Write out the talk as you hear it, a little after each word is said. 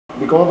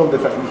because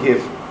of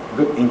his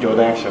good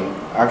introduction,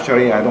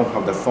 actually I don't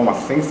have so much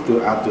things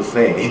to add to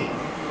say.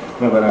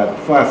 But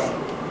first,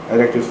 I'd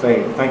like to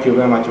say thank you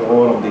very much to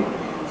all of the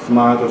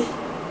smart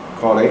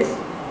colleagues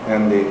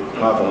and the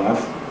partners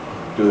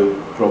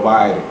to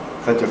provide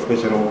such a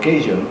special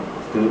occasion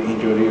to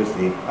introduce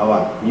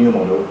our new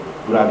model,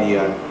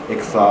 Bravia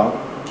XR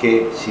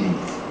K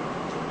series.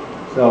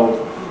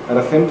 So at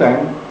the same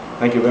time,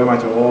 thank you very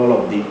much to all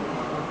of the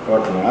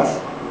partners,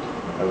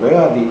 as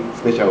well as the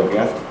special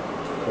guests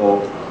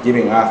for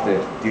giving us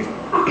this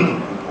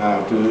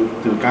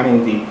to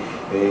coming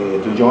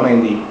to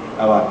join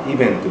our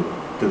event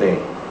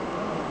today.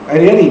 I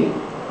really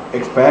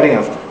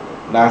experienced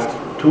last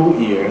 2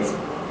 years,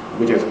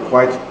 which is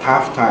quite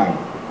tough time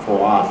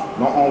for us.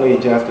 Not only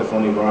just the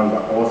Sony brand,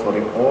 but also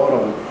all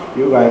of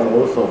you guys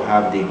also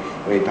have the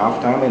very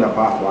tough time in the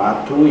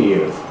past 2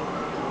 years.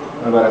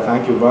 But I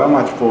thank you very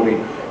much for the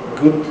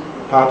good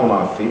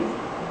partnership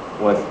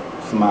with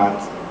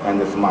smart and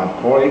the smart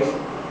colleagues,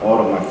 all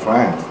of my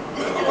friends.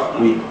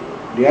 We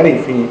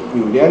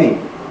really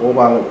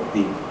over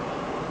the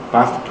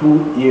past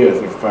 2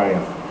 years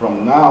experience.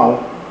 From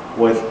now,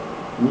 with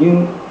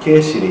new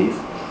K series,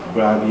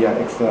 Bravia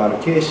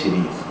XR K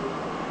series,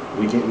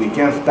 we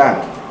can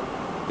start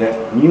the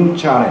new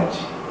challenge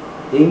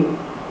in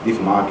this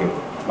market,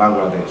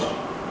 Bangladesh.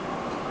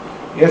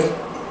 Yes,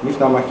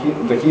 Mr.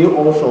 Zakir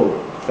also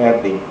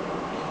said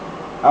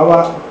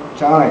our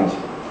challenge,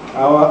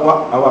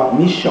 our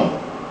mission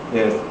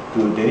is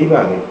to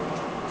deliver the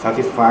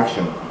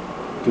satisfaction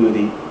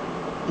to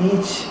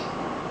each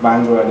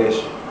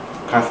Bangladesh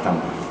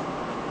customers.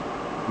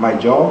 My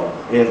job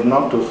is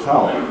not to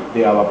sell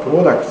our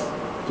products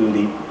to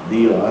the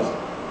dealers,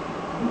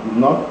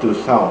 not to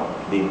sell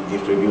the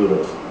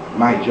distributors.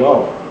 My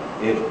job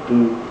is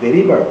to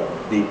deliver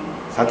the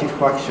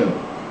satisfaction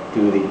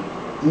to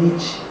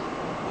each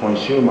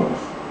consumers.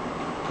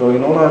 So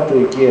in order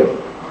to give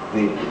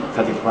the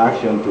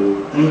satisfaction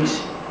to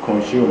each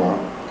consumer,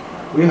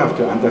 we have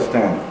to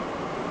understand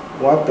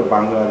what the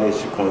Bangladesh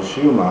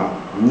consumer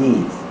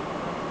needs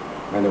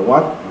and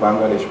what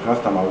Bangladesh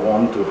customer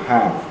want to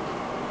have.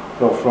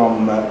 So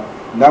from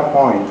that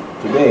point,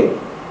 today,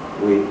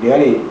 we're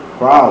very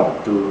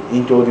proud to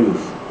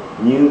introduce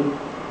new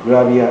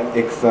Bravia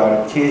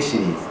XR K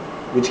series,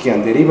 which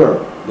can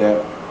deliver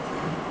the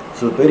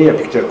superior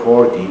picture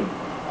quality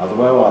as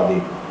well as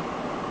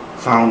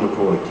the sound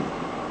quality.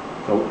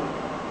 So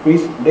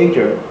please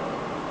later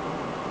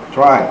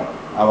try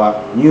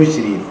our new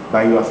series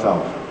by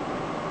yourself.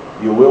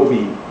 You will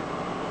be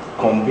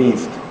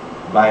convinced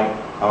by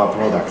our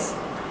products.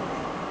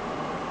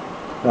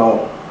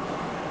 Now,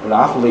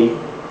 lastly,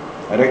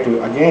 I'd like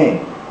to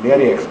again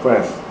really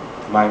express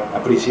my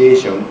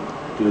appreciation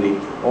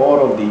to all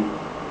of the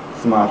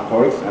smart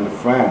colleagues and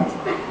friends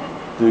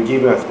to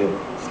give us the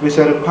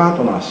special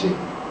partnership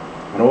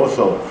and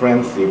also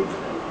friendship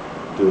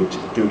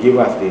to give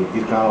us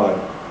this kind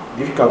of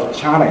difficult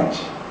challenge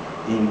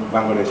in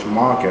Bangladesh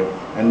market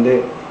and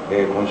the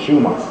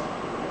consumers.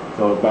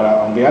 So, but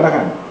on the other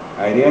hand,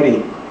 I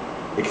really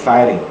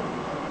excited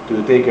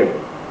to take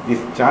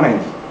this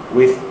challenge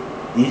with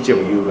each of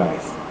you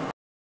guys.